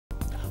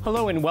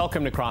Hello and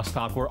welcome to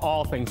CrossTalk, where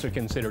all things are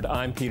considered.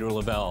 I'm Peter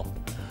Lavelle.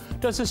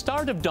 Does the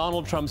start of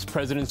Donald Trump's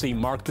presidency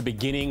mark the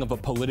beginning of a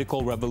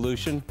political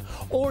revolution?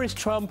 Or is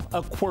Trump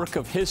a quirk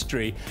of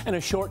history and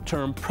a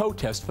short-term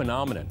protest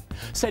phenomenon?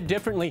 Said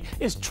differently,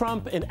 is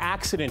Trump an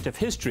accident of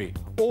history,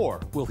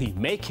 or will he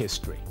make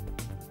history?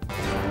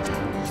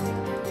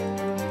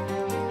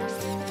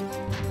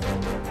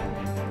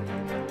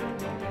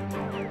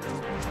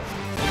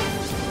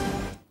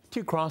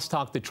 To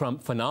CrossTalk the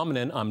Trump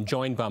phenomenon, I'm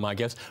joined by my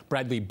guest,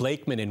 Bradley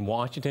Blakeman in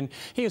Washington.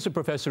 He is a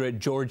professor at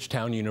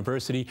Georgetown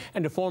University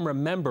and a former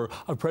member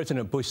of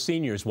President Bush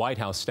Sr.'s White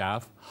House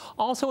staff.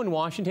 Also in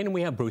Washington,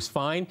 we have Bruce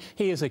Fein.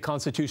 He is a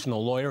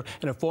constitutional lawyer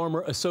and a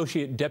former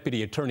Associate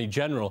Deputy Attorney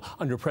General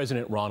under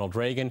President Ronald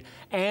Reagan.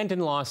 And in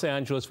Los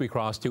Angeles, we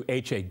cross to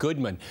H.A.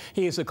 Goodman.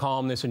 He is a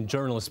columnist and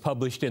journalist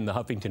published in the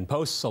Huffington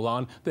Post,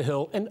 Salon, The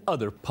Hill, and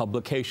other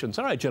publications.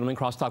 All right, gentlemen,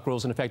 CrossTalk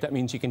rules in effect. That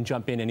means you can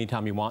jump in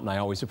anytime you want, and I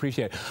always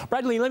appreciate it.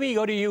 Bradley, let me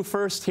go to you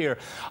first here.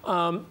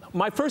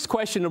 My first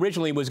question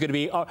originally was going to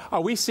be,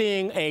 are we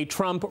seeing a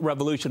Trump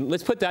revolution?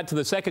 Let's put that to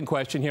the second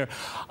question here.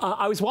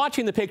 I was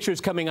watching the pictures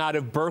coming out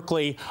of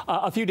Berkeley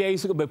a few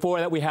days before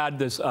that. We had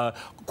this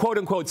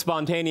quote-unquote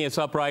spontaneous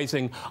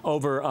uprising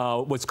over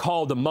what's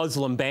called the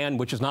Muslim ban,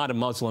 which is not a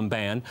Muslim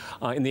ban.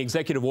 In the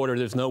executive order,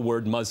 there's no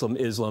word Muslim,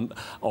 Islam,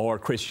 or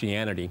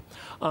Christianity.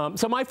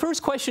 So my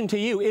first question to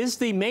you, is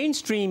the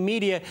mainstream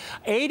media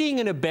aiding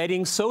and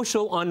abetting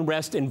social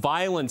unrest and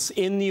violence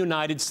in the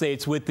United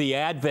States with the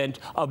advent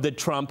of the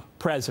Trump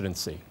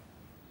presidency?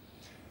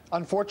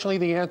 Unfortunately,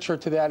 the answer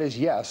to that is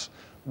yes.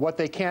 What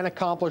they can't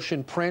accomplish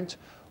in print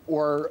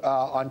or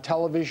on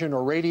television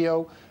or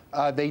radio,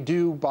 they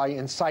do by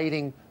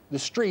inciting the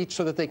streets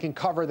so that they can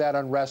cover that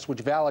unrest,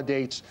 which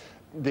validates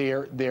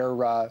their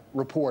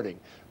reporting.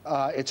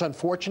 It's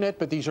unfortunate,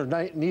 but these are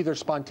neither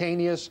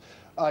spontaneous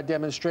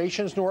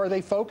demonstrations nor are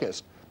they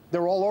focused.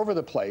 They're all over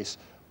the place.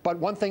 But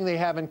one thing they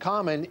have in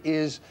common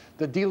is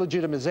the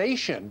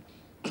delegitimization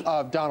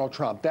of Donald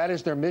Trump. That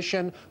is their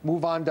mission.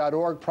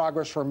 MoveOn.org,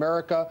 Progress for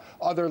America,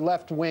 other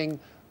left-wing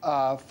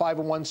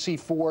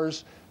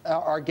 501c4s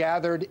are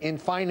gathered in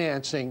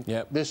financing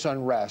this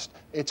unrest.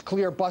 It's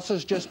clear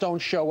buses just don't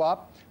show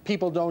up,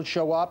 people don't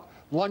show up,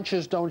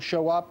 lunches don't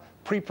show up,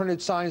 pre-printed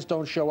signs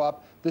don't show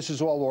up. This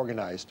is all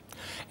organized.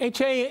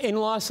 H.A., in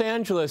Los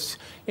Angeles,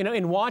 you know,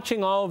 in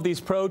watching all of these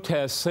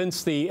protests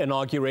since the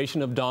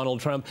inauguration of Donald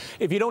Trump,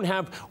 if you don't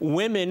have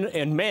women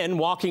and men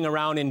walking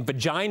around in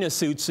vagina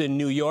suits in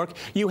New York,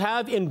 you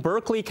have in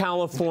Berkeley,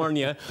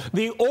 California,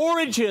 the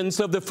origins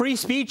of the free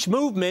speech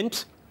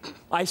movement.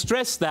 I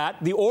stress that,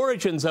 the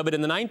origins of it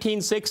in the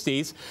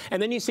 1960s,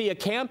 and then you see a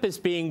campus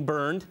being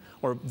burned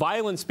or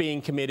violence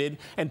being committed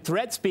and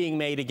threats being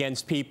made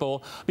against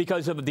people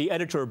because of the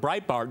editor of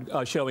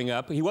Breitbart showing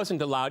up. He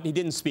wasn't allowed, he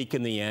didn't speak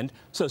in the end,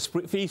 so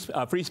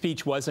free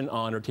speech wasn't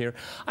honored here.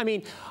 I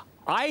mean,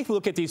 I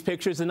look at these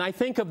pictures and I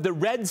think of the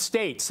red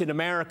states in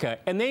America,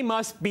 and they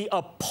must be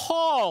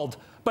appalled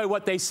by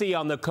what they see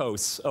on the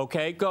coasts,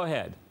 okay? Go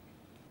ahead.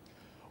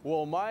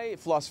 Well, my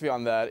philosophy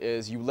on that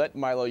is you let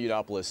Milo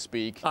Yiannopoulos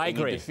speak. I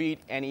agree. You defeat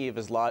any of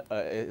his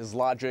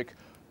logic,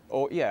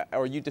 or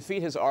you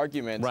defeat his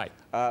argument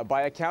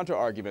by a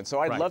counter-argument. So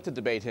I'd love to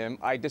debate him.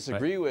 I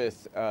disagree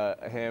with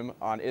him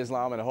on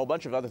Islam and a whole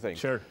bunch of other things.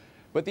 Sure.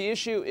 But the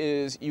issue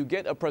is you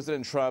get a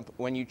President Trump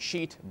when you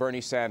cheat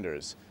Bernie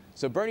Sanders.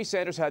 So Bernie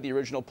Sanders had the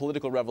original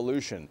political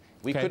revolution.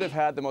 We could have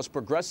had the most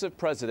progressive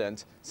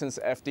president since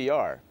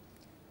FDR.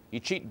 You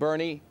cheat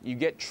Bernie, you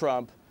get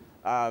Trump.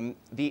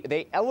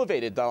 They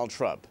elevated Donald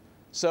Trump.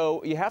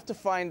 So you have to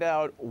find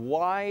out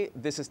why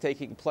this is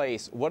taking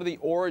place. What are the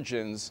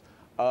origins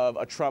of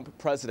a Trump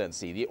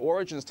presidency? The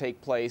origins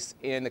take place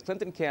in the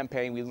Clinton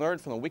campaign. We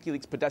learned from the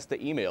WikiLeaks Podesta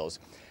emails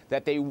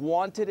that they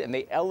wanted and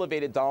they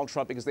elevated Donald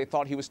Trump because they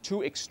thought he was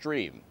too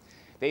extreme.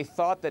 They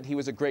thought that he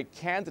was a great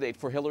candidate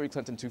for Hillary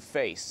Clinton to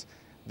face.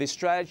 The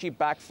strategy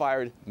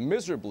backfired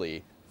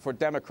miserably for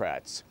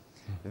Democrats.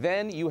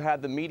 Then you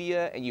had the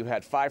media and you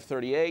had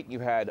 538, you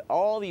had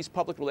all these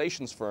public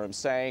relations firms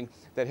saying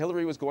that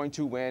Hillary was going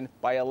to win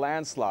by a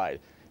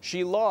landslide.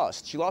 She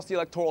lost. She lost the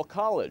Electoral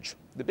College.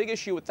 The big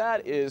issue with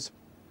that is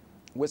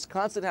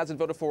Wisconsin hasn't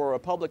voted for a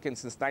Republican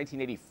since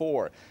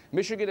 1984.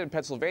 Michigan and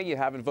Pennsylvania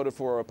haven't voted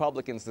for a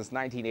Republican since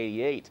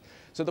 1988.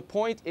 So the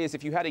point is,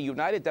 if you had a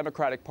united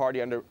Democratic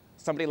Party under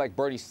somebody like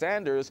Bernie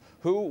Sanders,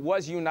 who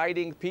was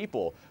uniting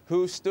people,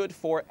 who stood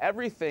for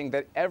everything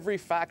that every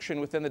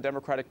faction within the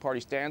Democratic Party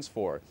stands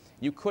for,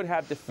 you could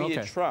have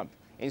defeated Trump.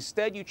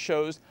 Instead, you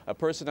chose a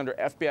person under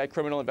FBI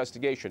criminal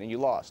investigation, and you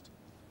lost.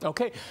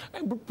 Okay.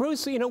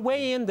 Bruce, you know,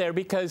 weigh in there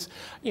because,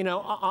 you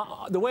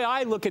know, the way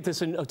I look at this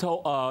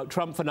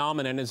Trump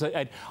phenomenon is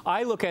that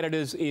I look at it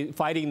as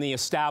fighting the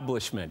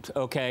establishment,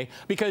 okay?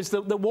 Because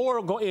the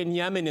war in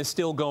Yemen is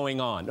still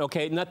going on,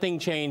 okay? Nothing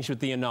changed with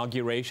the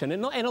inauguration,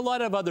 and a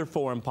lot of other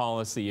foreign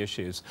policy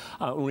issues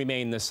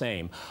remain the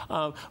same.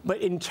 But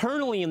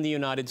internally in the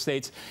United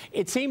States,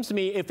 it seems to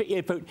me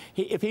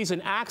if he's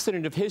an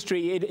accident of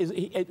history,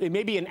 it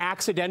may be an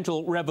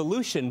accidental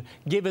revolution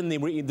given the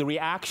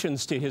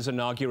reactions to his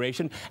inauguration.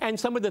 inauguration, and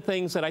some of the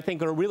things that I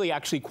think are really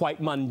actually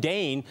quite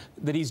mundane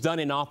that he's done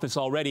in office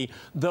already,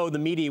 though the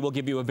media will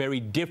give you a very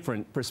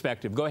different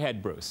perspective. Go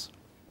ahead, Bruce.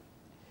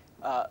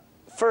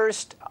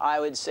 First, I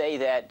would say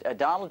that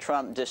Donald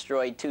Trump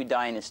destroyed two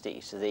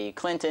dynasties, the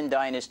Clinton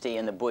dynasty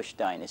and the Bush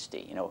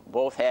dynasty. You know,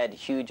 both had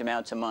huge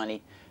amounts of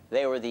money.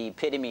 They were the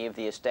epitome of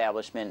the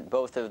establishment.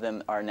 Both of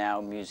them are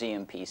now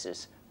museum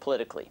pieces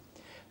politically.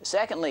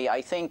 Secondly,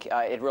 I think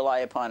it rely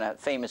upon a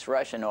famous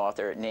Russian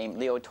author named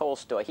Leo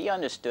Tolstoy. He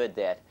understood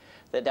that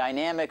the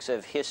dynamics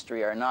of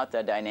history are not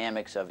the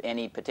dynamics of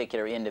any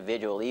particular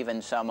individual,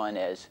 even someone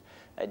as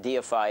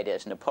deified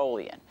as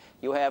Napoleon.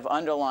 You have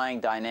underlying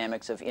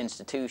dynamics of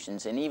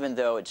institutions, and even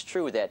though it's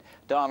true that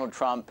Donald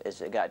Trump has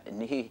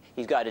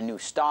he's got a new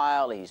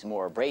style, he's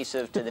more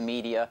abrasive to the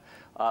media,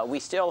 we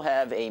still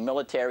have a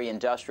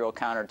military-industrial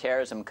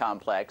counterterrorism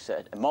complex,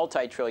 a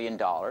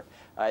multi-trillion-dollar.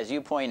 As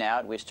you point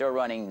out, we're still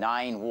running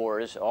 9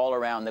 wars all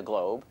around the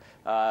globe.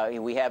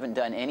 We haven't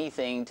done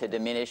anything to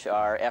diminish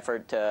our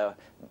effort to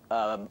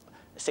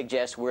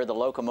suggest we're the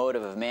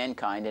locomotive of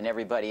mankind and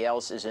everybody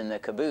else is in the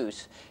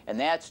caboose. And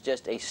that's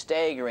just a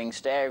staggering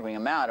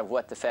amount of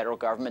what the federal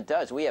government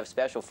does. We have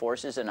special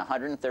forces in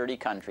 130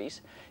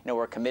 countries. You know,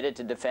 we're committed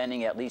to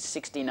defending at least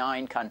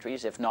 69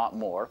 countries, if not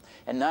more,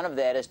 and none of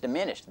that is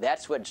diminished.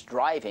 That's what's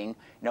driving, you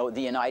know, the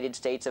United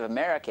States of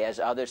America as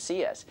others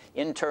see us.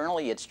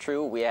 Internally, it's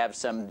true we have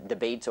some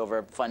debates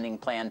over funding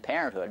Planned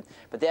Parenthood,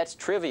 but that's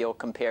trivial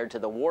compared to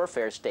the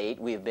warfare state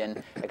we've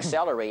been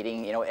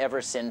accelerating, you know,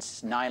 ever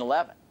since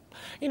 9/11.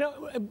 You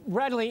know,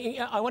 Bradley,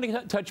 I want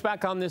to touch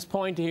back on this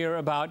point here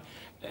about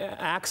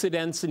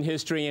accidents in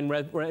history and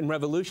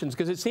revolutions,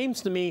 because it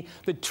seems to me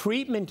the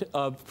treatment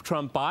of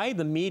Trump by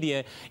the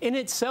media in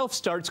itself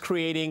starts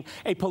creating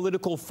a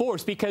political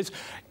force, because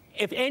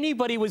if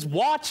anybody was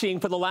watching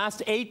for the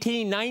last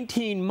 18,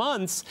 19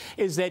 months,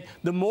 is that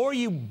the more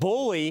you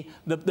bully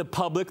the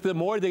public, the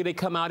more they're going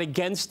to come out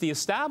against the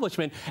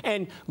establishment.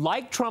 And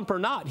like Trump or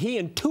not, he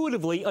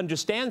intuitively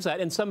understands that,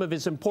 and some of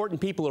his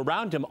important people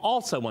around him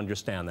also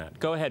understand that.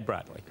 Go ahead,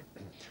 Bradley.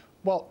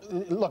 Well,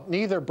 look,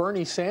 neither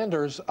Bernie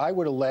Sanders, I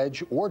would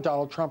allege, or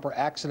Donald Trump are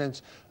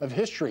accidents of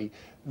history.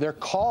 They're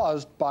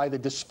caused by the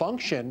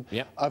dysfunction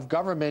of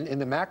government in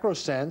the macro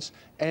sense,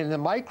 and in the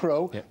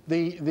micro,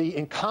 the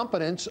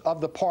incompetence of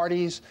the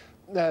parties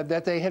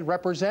that they had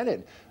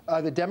represented.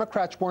 The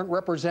Democrats weren't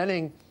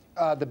representing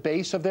the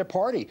base of their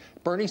party.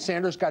 Bernie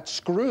Sanders got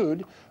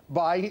screwed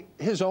by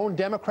his own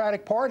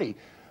Democratic Party.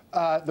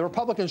 The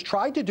Republicans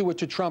tried to do it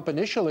to Trump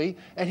initially,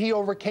 and he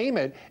overcame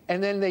it.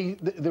 And then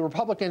the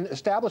Republican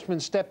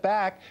establishment stepped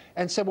back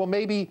and said, well,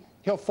 maybe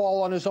he'll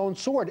fall on his own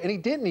sword. And he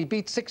didn't. He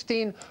beat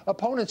 16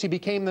 opponents. He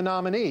became the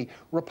nominee.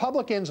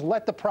 Republicans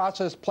let the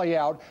process play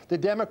out. The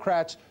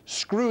Democrats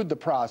screwed the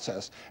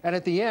process. And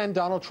at the end,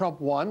 Donald Trump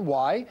won.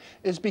 Why?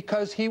 Is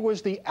because he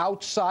was the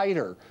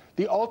outsider,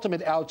 the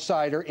ultimate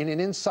outsider in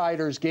an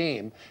insider's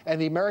game. And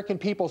the American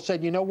people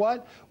said, you know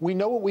what? We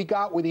know what we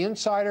got with the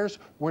insiders.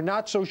 We're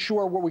not so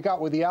sure what we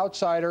got with the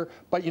outsider,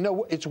 but you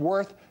know, it's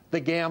worth the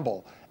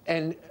gamble.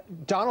 And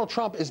Donald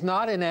Trump is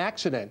not an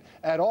accident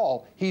at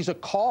all. He's a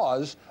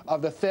cause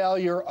of the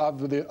failure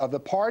of the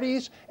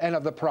parties and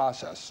of the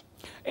process.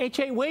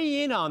 H.A.,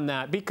 weigh in on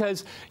that,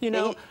 because, you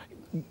know,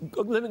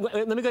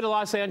 let me go to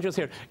Los Angeles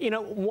here. You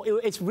know,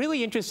 it's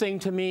really interesting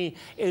to me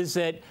is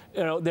that,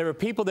 you know, there are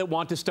people that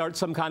want to start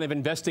some kind of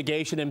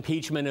investigation,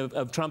 impeachment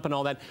of Trump and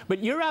all that.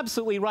 But you're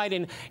absolutely right,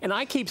 and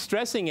I keep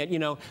stressing it. You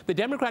know, the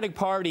Democratic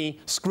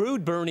Party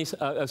screwed Bernie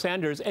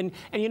Sanders, and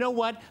you know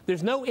what?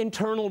 There's no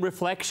internal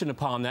reflection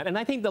upon that. And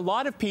I think a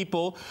lot of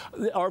people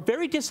are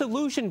very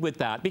disillusioned with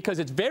that, because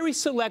it's very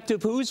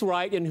selective who's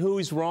right and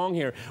who's wrong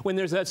here, when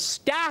there's a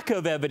stack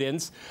of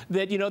evidence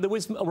that, you know, there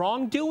was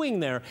wrongdoing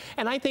there.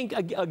 And I think,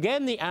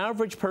 again, the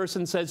average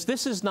person says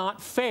this is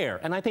not fair.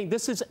 And I think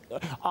this is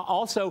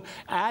also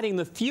adding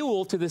the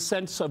fuel to the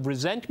sense of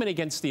resentment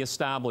against the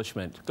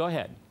establishment. Go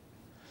ahead.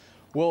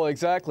 Well,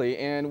 exactly.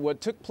 And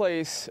what took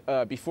place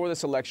before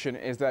this election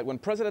is that when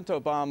President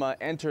Obama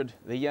entered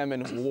the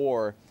Yemen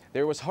war,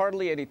 there was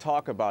hardly any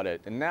talk about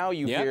it. And now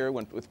you hear,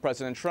 with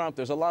President Trump,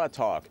 there's a lot of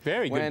talk.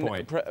 Very good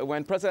point.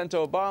 When President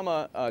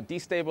Obama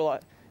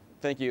destabilized...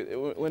 Thank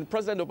you. When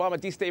President Obama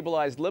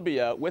destabilized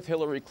Libya with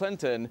Hillary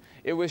Clinton,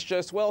 it was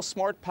just, well,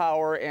 smart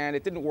power, and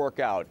it didn't work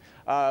out.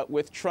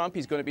 With Trump,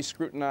 he's going to be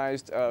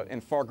scrutinized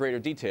in far greater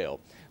detail.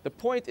 The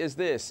point is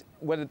this: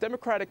 when the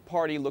Democratic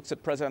Party looks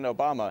at President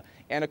Obama,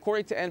 and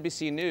according to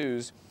NBC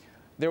News,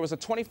 there was a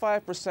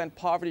 25%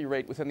 poverty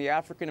rate within the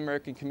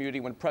African-American community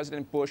when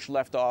President Bush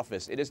left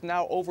office. It is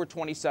now over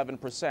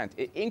 27%.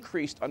 It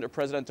increased under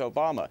President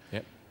Obama.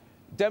 Yep.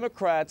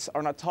 Democrats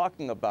are not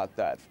talking about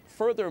that.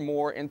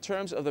 Furthermore, in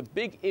terms of the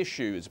big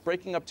issues,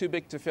 breaking up too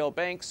big to fail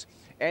banks,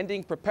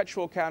 ending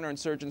perpetual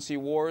counterinsurgency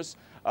wars,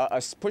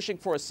 pushing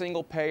for a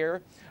single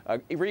payer,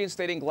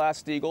 reinstating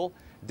Glass-Steagall,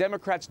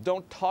 Democrats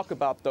don't talk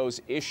about those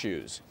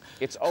issues.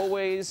 It's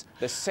always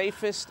the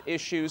safest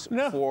issues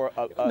for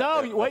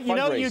you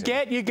know, you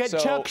get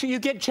Chuck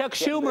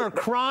Schumer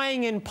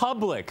crying in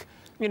public.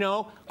 you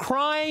know,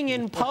 crying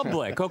in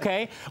public,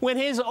 okay, when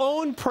his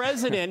own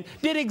president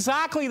did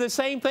exactly the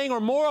same thing, or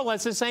more or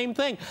less the same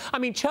thing. I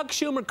mean, Chuck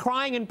Schumer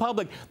crying in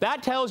public,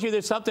 that tells you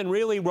there's something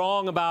really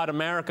wrong about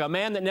America, a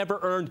man that never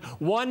earned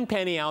one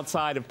penny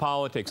outside of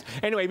politics.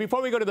 Anyway,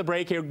 before we go to the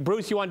break here,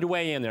 Bruce, you wanted to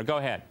weigh in there. Go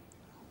ahead.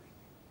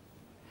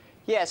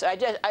 Yes,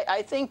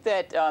 I think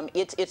that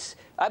it's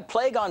a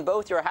plague on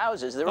both your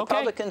houses. The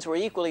Republicans were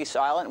equally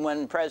silent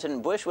when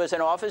President Bush was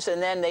in office,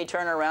 and then they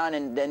turn around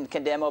and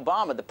condemn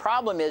Obama. The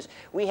problem is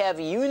we have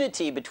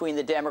unity between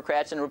the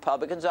Democrats and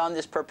Republicans on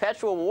this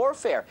perpetual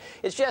warfare.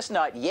 It's just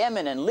not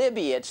Yemen and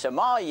Libya, it's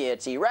Somalia,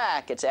 it's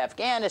Iraq, it's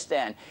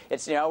Afghanistan.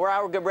 It's, you know,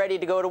 we're ready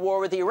to go to war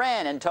with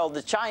Iran and told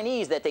the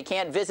Chinese that they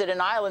can't visit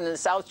an island in the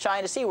South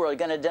China Sea. We're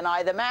going to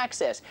deny them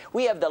access.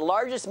 We have the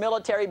largest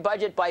military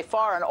budget by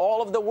far in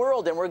all of the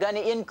world, and we're going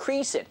to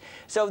increase it.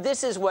 So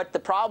this is what the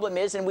problem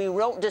is, and we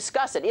won't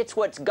discuss it. It's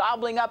what's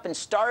gobbling up and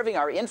starving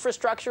our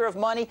infrastructure of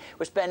money.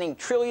 We're spending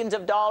trillions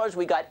of dollars.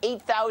 We got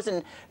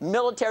 8,000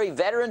 military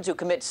veterans who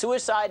commit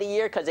suicide a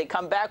year because they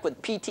come back with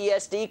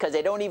PTSD because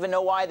they don't even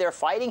know why they're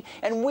fighting.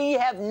 And we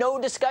have no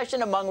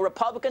discussion among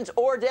Republicans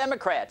or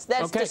Democrats.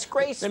 That's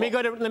disgraceful.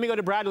 Let me go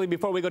to Bradley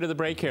before we go to the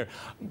break here.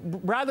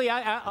 Bradley,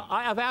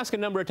 I've asked a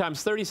number of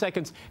times, 30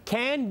 seconds,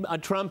 can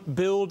Trump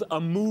build a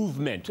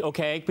movement,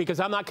 okay? Because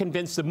I'm not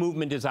convinced the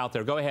movement is out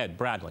there. Go ahead,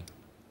 Bradley.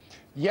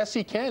 Yes,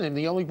 he can, and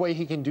the only way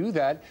he can do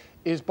that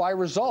is by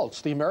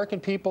results. The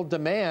American people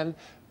demand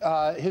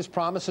his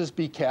promises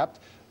be kept.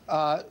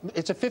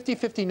 It's a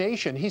 50-50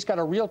 nation. He's got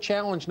a real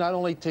challenge not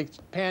only to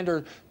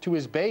pander to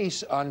his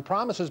base on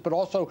promises, but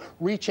also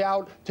reach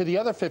out to the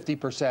other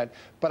 50%.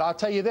 But I'll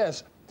tell you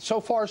this, so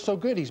far so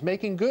good. He's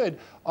making good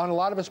on a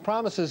lot of his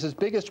promises. His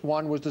biggest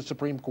one was the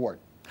Supreme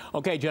Court.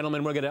 Okay,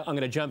 gentlemen, I'm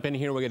going to jump in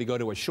here. We're going to go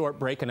to a short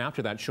break, and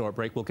after that short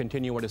break, we'll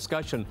continue our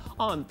discussion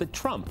on the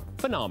Trump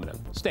phenomenon.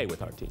 Stay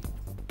with our team.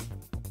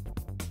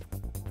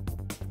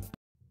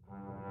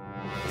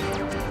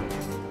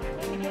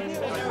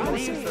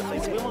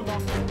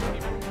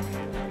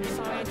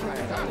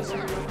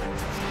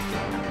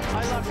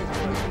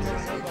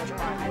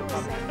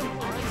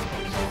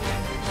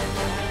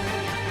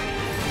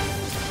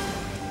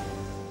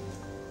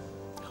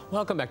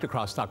 Welcome back to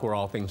CrossTalk, where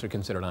all things are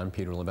considered. I'm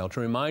Peter Lavelle. To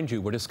remind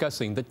you, we're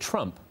discussing the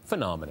Trump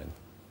phenomenon.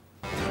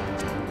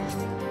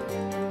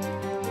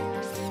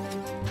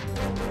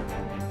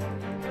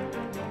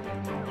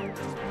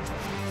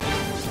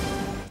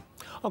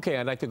 Okay,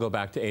 I'd like to go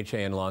back to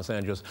H.A. in Los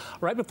Angeles.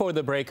 Right before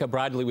the break,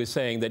 Bradley was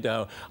saying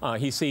that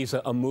he sees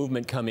a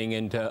movement coming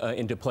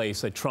into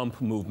place, a Trump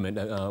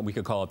movement, we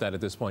could call it that at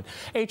this point.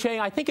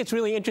 H.A., I think it's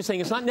really interesting.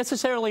 It's not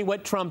necessarily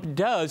what Trump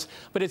does,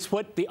 but it's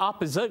what the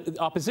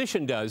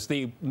opposition does,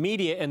 the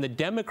media and the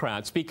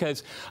Democrats,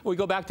 because we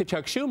go back to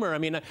Chuck Schumer. I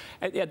mean,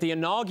 at the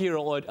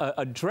inaugural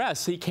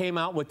address, he came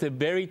out with the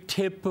very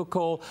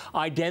typical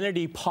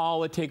identity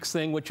politics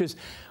thing, which is,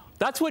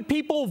 that's what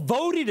people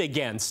voted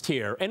against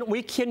here, and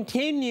we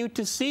continue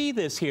to see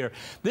this here.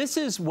 This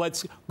is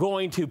what's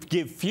going to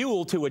give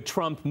fuel to a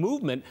Trump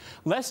movement,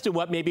 less to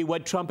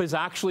what Trump is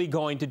actually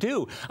going to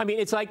do. I mean,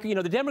 it's like, you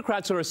know, the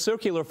Democrats are a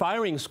circular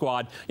firing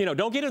squad. You know,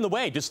 don't get in the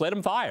way, just let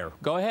them fire.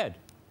 Go ahead.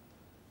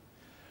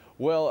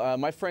 Well,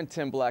 my friend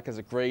Tim Black has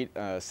a great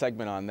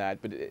segment on that,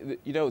 but,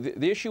 you know,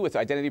 the issue with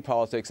identity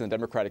politics in the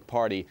Democratic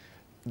Party,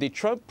 the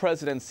Trump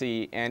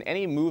presidency and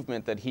any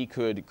movement that he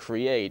could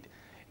create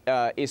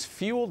is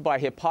fueled by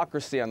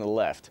hypocrisy on the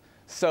left.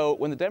 So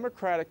when the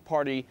Democratic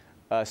Party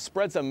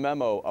spreads a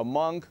memo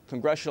among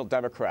congressional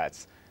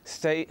Democrats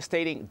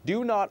stating,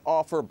 do not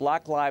offer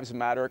Black Lives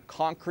Matter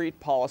concrete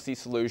policy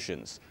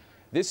solutions,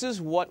 this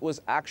is what was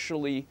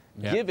actually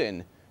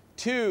given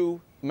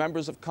to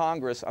members of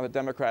Congress on the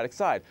Democratic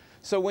side.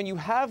 So when you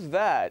have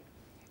that,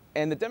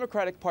 and the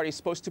Democratic Party is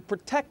supposed to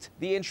protect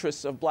the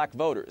interests of black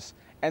voters,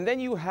 and then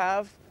you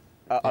have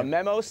a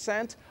memo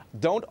sent,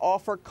 don't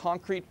offer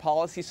concrete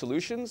policy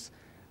solutions,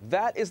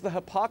 that is the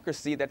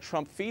hypocrisy that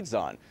Trump feeds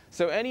on.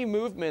 So any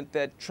movement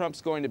that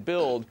Trump's going to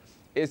build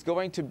is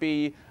going to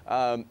be,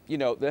 you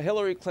know, the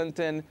Hillary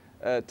Clinton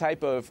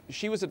type of,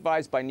 she was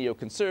advised by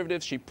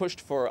neoconservatives, she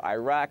pushed for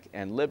Iraq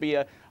and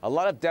Libya. A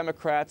lot of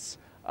Democrats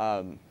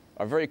are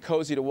very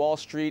cozy to Wall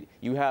Street.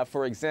 You have,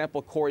 for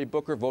example, Cory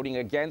Booker voting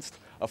against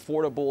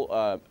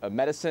affordable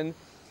medicine.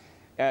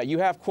 You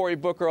have Cory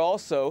Booker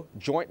also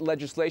joint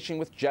legislation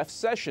with Jeff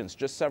Sessions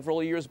just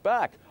several years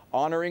back,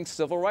 honoring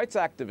civil rights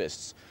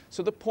activists.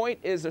 So the point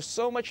is there's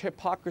so much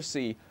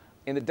hypocrisy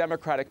in the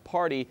Democratic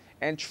Party,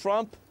 and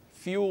Trump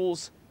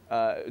fuels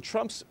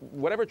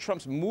whatever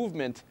Trump's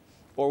movement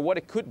or what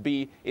it could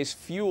be is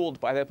fueled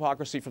by the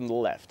hypocrisy from the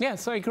left.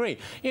 Yes, I agree.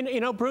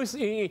 You know, Bruce,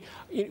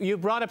 you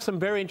brought up some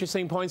very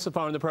interesting points so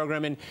far in the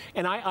program, and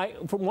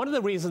one of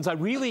the reasons I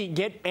really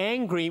get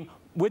angry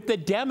with the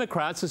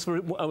Democrats, is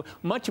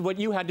much of what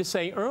you had to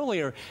say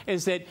earlier,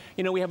 is that,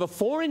 you know, we have a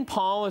foreign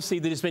policy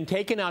that has been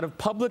taken out of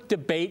public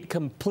debate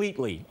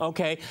completely,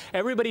 okay?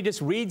 Everybody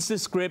just reads the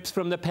scripts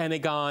from the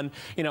Pentagon.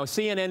 You know,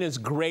 CNN is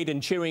great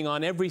in cheering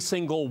on every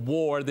single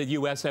war the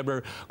U.S.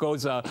 ever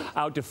goes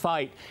out to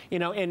fight. You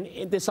know,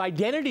 and this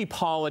identity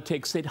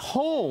politics at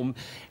home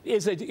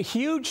is a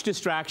huge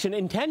distraction,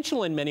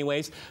 intentional in many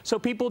ways, so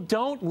people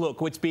don't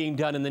look what's being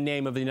done in the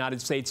name of the United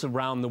States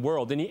around the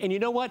world. And you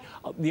know what?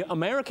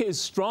 America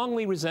is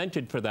strongly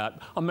resented for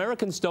that.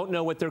 Americans don't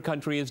know what their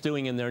country is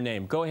doing in their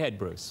name. Go ahead,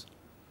 Bruce.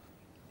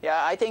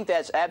 Yeah, I think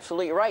that's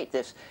absolutely right.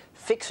 This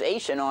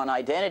fixation on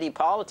identity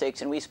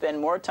politics, and we spend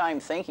more time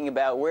thinking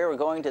about where we're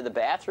going to the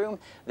bathroom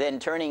than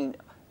turning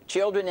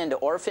children into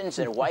orphans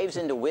and wives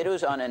into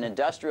widows on an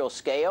industrial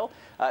scale,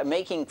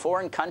 making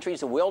foreign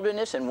countries a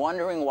wilderness and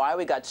wondering why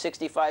we got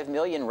 65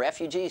 million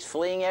refugees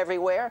fleeing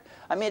everywhere.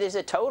 I mean, it's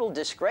a total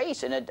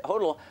disgrace and a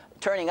total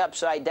turning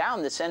upside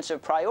down the sense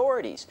of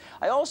priorities.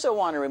 I also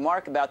want to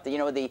remark about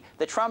the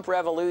Trump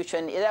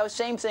revolution. That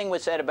same thing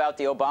was said about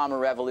the Obama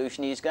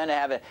revolution. He's going to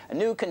have a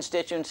new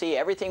constituency.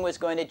 Everything was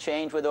going to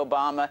change with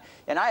Obama.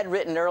 And I had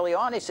written early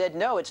on, I said,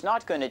 no, it's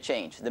not going to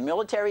change. The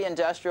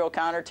military-industrial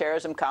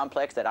counterterrorism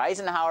complex that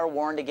Eisenhower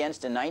warned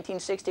against in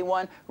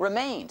 1961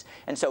 remains.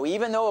 And so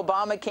even though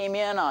Obama came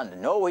in on,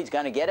 no, he's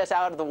going to get us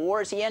out of the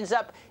wars, he ends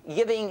up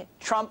giving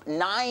Trump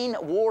 9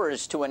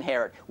 wars to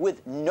inherit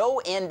with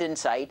no end in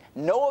sight,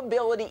 no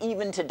ability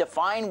even to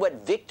define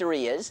what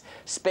victory is,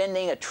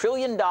 spending $1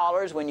 trillion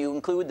when you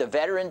include the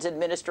Veterans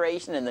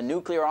Administration and the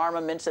nuclear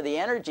armaments of the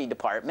Energy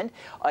Department,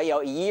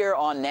 a year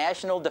on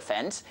national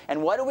defense.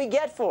 And what do we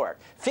get for it?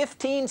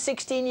 15,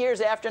 16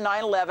 years after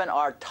 9/11,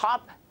 our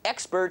top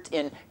experts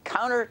in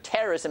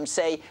counterterrorism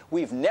say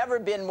we've never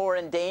been more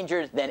in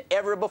danger than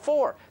ever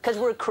before because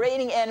we're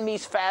creating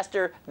enemies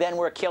faster than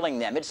we're killing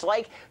them. It's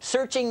like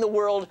searching the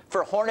world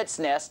for hornets'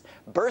 nests,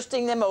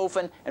 bursting them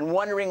open, and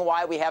wondering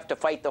why we have to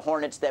fight the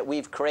hornets that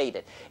we've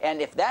created.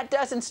 And if that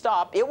doesn't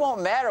stop, it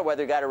won't matter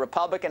whether you got a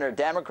Republican or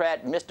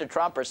Democrat, Mr.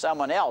 Trump or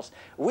someone else.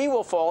 We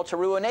will fall to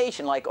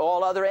ruination like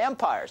all other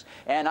empires.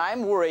 And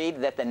I'm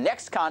worried that the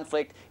next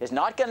conflict is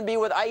not going to be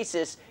with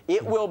ISIS,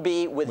 it will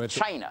be with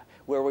China,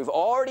 where we've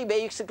already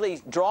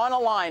basically drawn a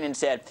line and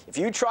said, if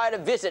you try to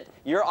visit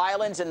your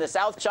islands in the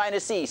South China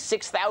Sea,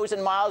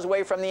 6,000 miles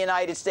away from the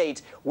United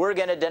States, we're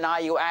going to deny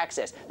you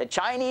access. The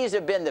Chinese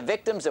have been the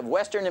victims of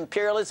Western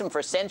imperialism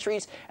for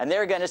centuries, and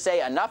they're going to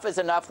say, enough is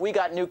enough. We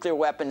got nuclear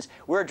weapons.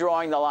 We're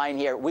drawing the line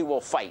here. We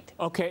will fight.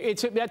 Okay,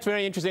 that's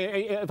very interesting.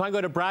 If I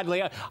go to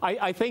Bradley,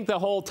 I think the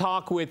whole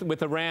talk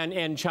with Iran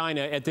and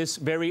China at this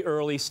very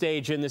early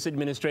stage in this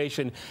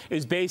administration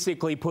is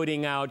basically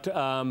putting out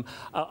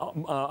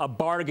a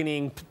bargaining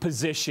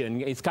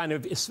position. It's kind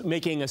of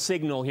making a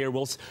signal here.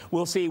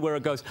 We'll see where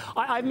it goes.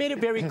 I've made it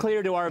very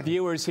clear to our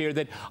viewers here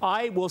that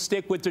I will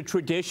stick with the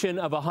tradition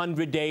of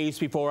 100 days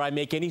before I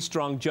make any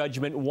strong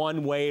judgment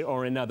one way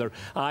or another.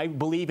 I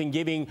believe in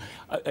giving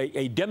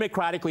a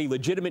democratically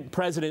legitimate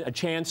president a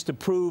chance to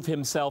prove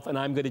himself, and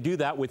I'm going to do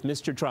that with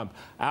Mr. Trump.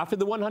 After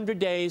the 100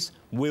 days,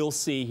 we'll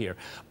see here.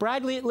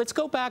 Bradley, let's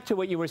go back to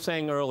what you were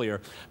saying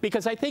earlier,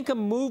 because I think a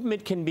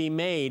movement can be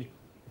made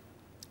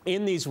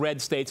in these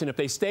red states, and if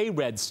they stay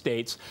red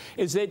states,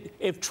 is that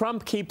if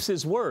Trump keeps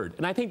his word.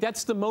 And I think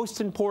that's the most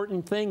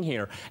important thing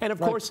here. And of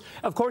course,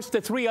 the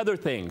 3 other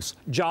things: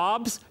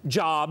 jobs,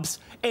 jobs,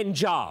 and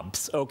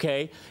jobs,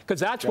 okay?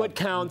 Because that's what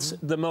counts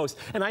the most.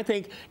 And I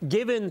think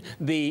given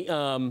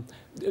the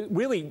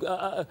really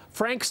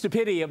frank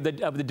stupidity of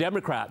the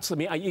Democrats, I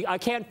mean, I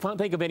can't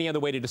think of any other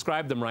way to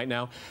describe them right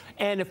now.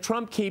 And if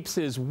Trump keeps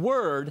his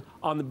word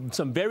on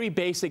some very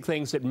basic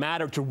things that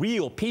matter to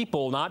real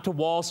people, not to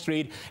Wall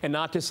Street and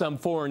not to some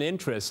foreign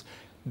interests,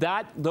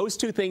 those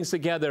 2 things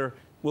together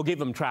will give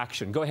him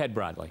traction. Go ahead,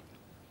 Bradley.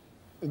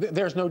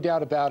 There's no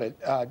doubt about it.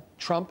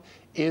 Trump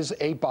is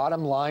a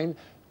bottom line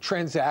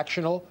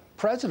transactional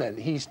president.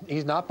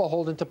 He's not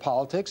beholden to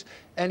politics,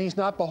 and he's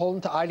not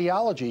beholden to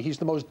ideology. He's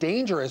the most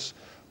dangerous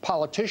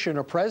politician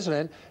or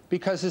president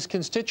because his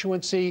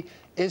constituency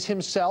is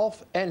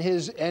himself and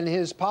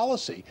his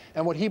policy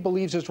and what he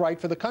believes is right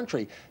for the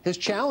country. His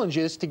challenge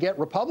is to get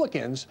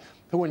Republicans,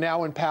 who are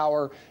now in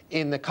power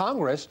in the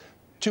Congress,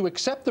 to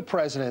accept the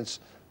president's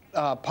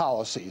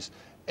policies.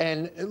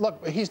 And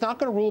look, he's not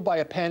going to rule by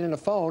a pen and a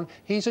phone.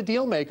 He's a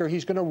deal maker.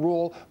 He's going to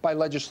rule by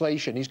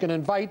legislation. He's going to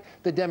invite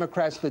the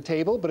Democrats to the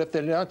table, but if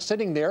they're not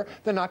sitting there,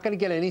 they're not going to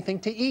get anything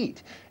to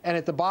eat. And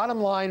at the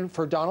bottom line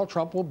for Donald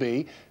Trump will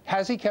be,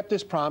 has he kept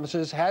his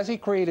promises? Has he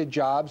created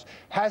jobs?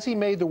 Has he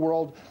made the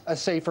world a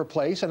safer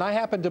place? And I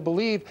happen to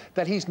believe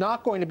that he's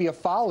not going to be a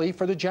folly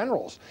for the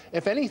generals.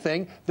 If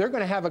anything, they're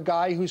going to have a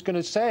guy who's going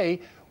to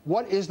say,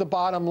 what is the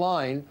bottom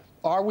line?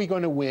 Are we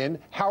going to win?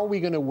 How are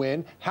we going to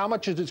win? How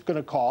much is it going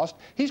to cost?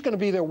 He's going to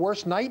be their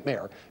worst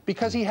nightmare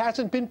because he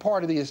hasn't been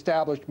part of the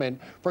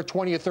establishment for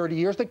 20 or 30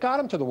 years that got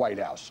him to the White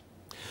House.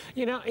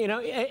 You know,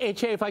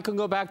 H.A., if I can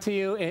go back to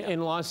you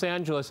in Los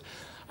Angeles,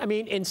 I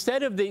mean,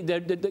 instead of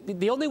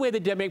the only way the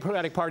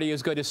Democratic Party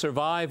is going to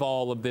survive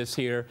all of this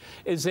here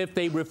is if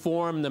they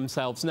reform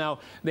themselves. Now,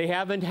 they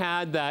haven't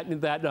had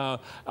that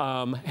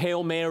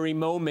Hail Mary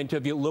moment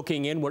of you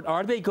looking inward.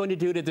 Are they going to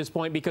do it at this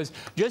point? Because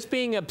just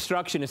being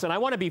obstructionist, and I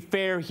want to be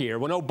fair here,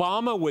 when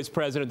Obama was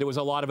president, there was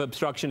a lot of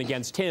obstruction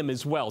against him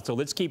as well. So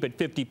let's keep it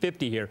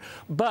 50-50 here.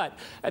 But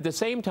at the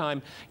same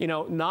time, you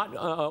know, not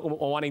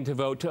wanting to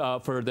vote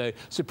for the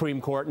Supreme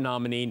Court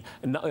nominee,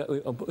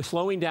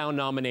 slowing down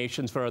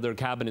nominations for other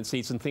cabinet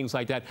seats and things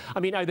like that. I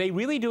mean, are they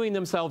really doing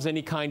themselves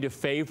any kind of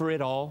favor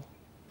at all?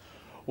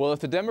 Well, if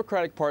the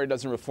Democratic Party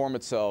doesn't reform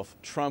itself,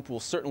 Trump will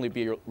certainly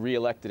be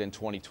reelected in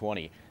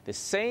 2020. The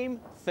same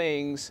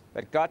things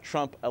that got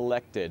Trump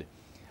elected,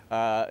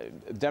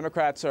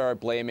 Democrats are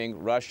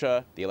blaming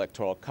Russia, the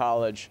Electoral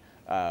College,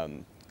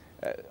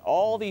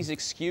 all these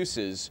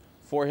excuses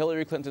for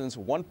Hillary Clinton's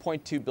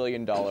 $1.2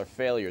 billion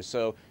failure.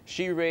 So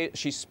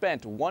she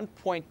spent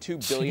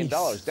 $1.2 billion.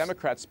 Jeez.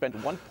 Democrats spent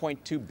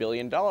 $1.2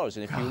 billion. And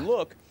if you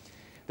look,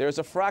 there's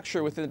a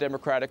fracture within the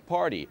Democratic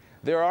Party.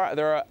 There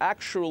are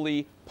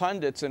actually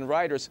pundits and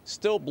writers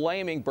still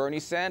blaming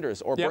Bernie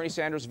Sanders or Bernie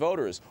Sanders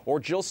voters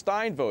or Jill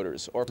Stein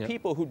voters or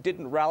people who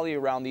didn't rally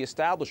around the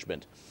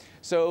establishment.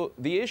 So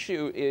the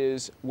issue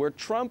is where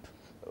Trump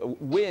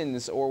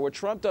wins or where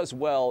Trump does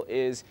well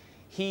is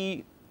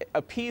he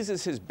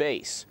appeases his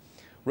base.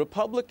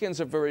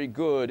 Republicans are very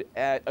good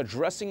at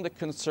addressing the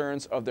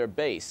concerns of their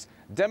base.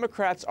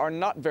 Democrats are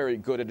not very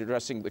good at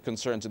addressing the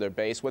concerns of their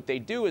base. What they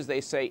do is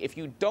they say, if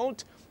you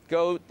don't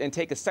go and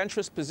take a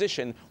centrist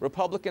position,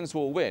 Republicans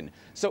will win.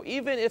 So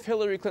even if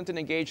Hillary Clinton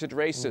engaged in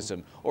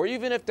racism, or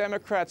even if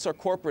Democrats are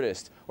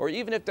corporatist, or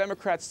even if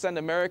Democrats send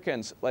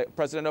Americans, like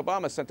President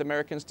Obama sent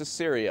Americans to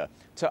Syria,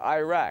 to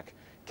Iraq,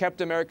 kept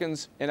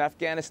Americans in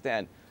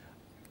Afghanistan,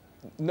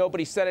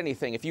 nobody said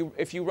anything.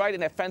 If you write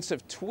an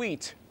offensive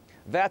tweet,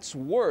 that's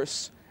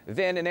worse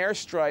than an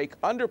airstrike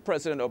under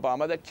President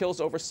Obama that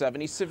kills over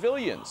 70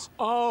 civilians.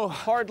 Oh,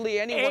 hardly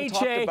anyone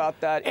talked about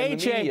that in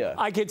the media.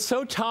 I get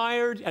so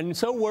tired and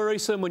so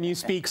worrisome when you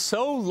speak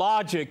so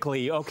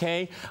logically,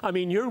 okay? I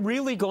mean, you're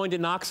really going to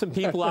knock some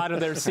people out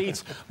of their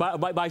seats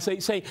by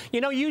saying,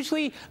 you know,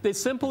 usually the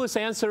simplest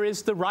answer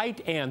is the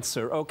right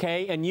answer,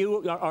 okay? And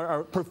you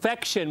are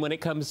perfection when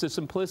it comes to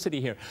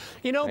simplicity here.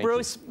 You know,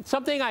 Bruce,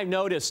 something I've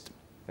noticed.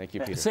 Thank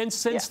you, Peter.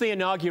 Since the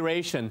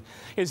inauguration,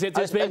 is that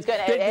there's been... I was going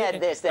to add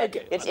this, that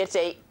it's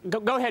a...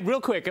 Go ahead, real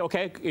quick,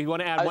 okay? You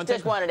want to add one thing? I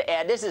just wanted to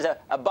add, this is a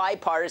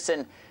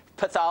bipartisan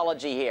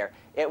pathology here.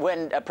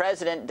 When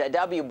President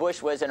W.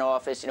 Bush was in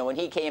office, you know, when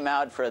he came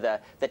out for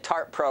the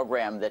TARP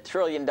program, the $1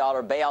 trillion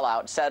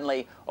bailout,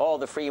 suddenly all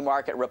the free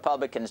market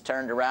Republicans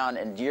turned around,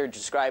 and you're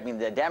describing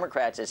the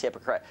Democrats as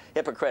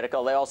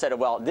hypocritical. They all said,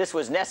 well, this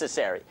was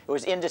necessary. It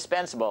was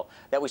indispensable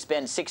that we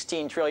spend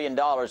 $16 trillion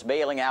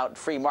bailing out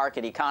free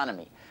market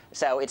economy.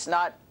 So it's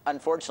not,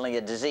 unfortunately,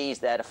 a disease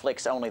that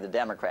afflicts only the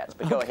Democrats.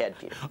 But go ahead,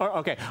 Peter.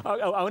 Okay.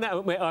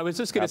 I was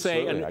just going to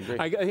say, and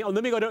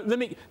let me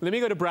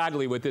go to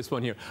Bradley with this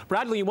one here.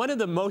 Bradley, one of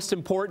the most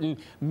important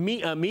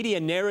media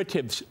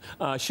narrative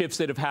shifts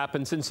that have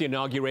happened since the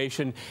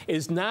inauguration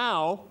is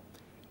now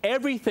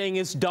everything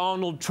is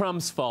Donald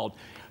Trump's fault.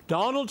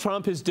 Donald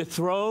Trump has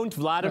dethroned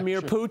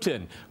Vladimir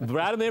Putin.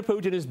 Vladimir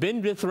Putin has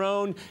been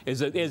dethroned,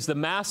 is the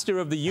master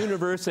of the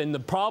universe and the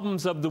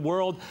problems of the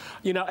world.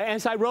 You know,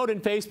 as I wrote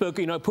in Facebook,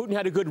 you know, Putin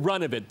had a good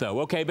run of it, though,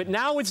 okay? But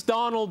now it's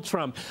Donald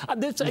Trump.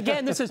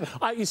 This is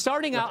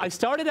starting out. I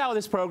started out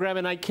this program,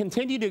 and I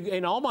continue to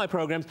in all my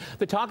programs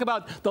to talk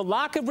about the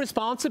lack of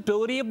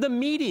responsibility of the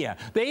media.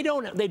 They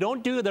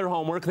don't do their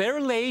homework.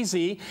 They're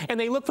lazy, and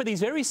they look for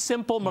these very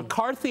simple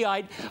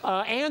McCarthyite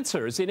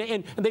answers,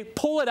 and they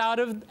pull it out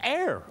of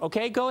air.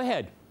 Okay, go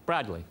ahead,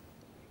 Bradley.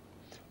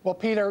 Well,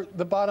 Peter,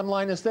 the bottom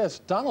line is this.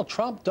 Donald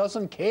Trump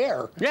doesn't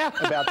care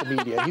about the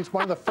media. He's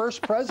one of the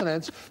first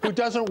presidents who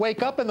doesn't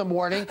wake up in the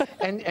morning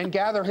and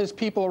gather his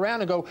people around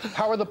and go,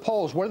 how are the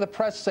polls? What are the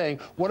press saying?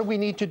 What do we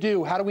need to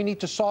do? How do we need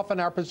to soften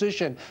our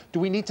position?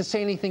 Do we need to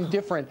say anything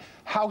different?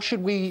 How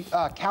should we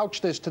couch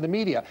this to the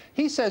media?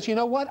 He says, you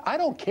know what? I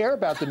don't care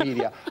about the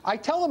media. I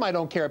tell them I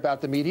don't care about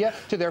the media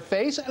to their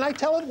face, and I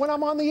tell it when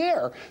I'm on the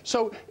air.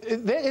 So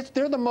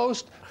they're the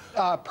most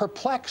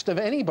perplexed of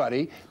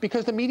anybody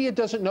because the media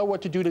doesn't know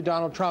what to do to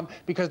Donald Trump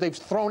because they've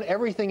thrown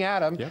everything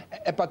at him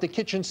but the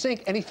kitchen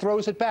sink, and he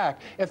throws it back.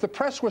 If the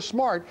press was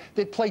smart,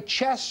 they'd play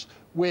chess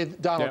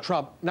with Donald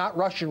Trump, not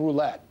Russian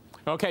roulette.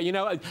 Okay, you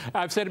know,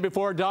 I've said it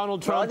before,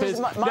 Donald Trump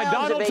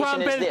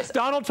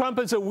Donald Trump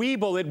is a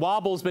weeble. It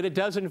wobbles, but it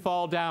doesn't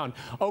fall down.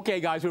 Okay,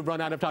 guys, we've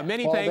run out of time.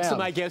 Many thanks to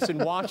my guests in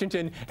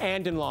Washington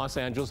and in Los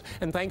Angeles,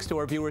 and thanks to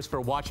our viewers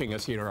for watching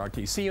us here at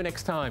RT. See you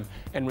next time,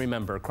 and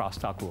remember,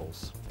 CrossTalk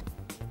rules.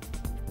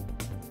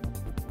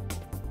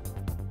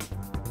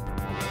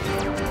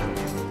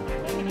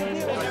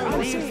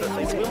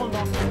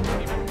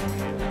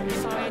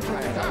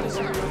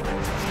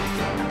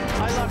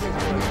 I love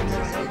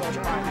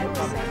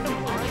you.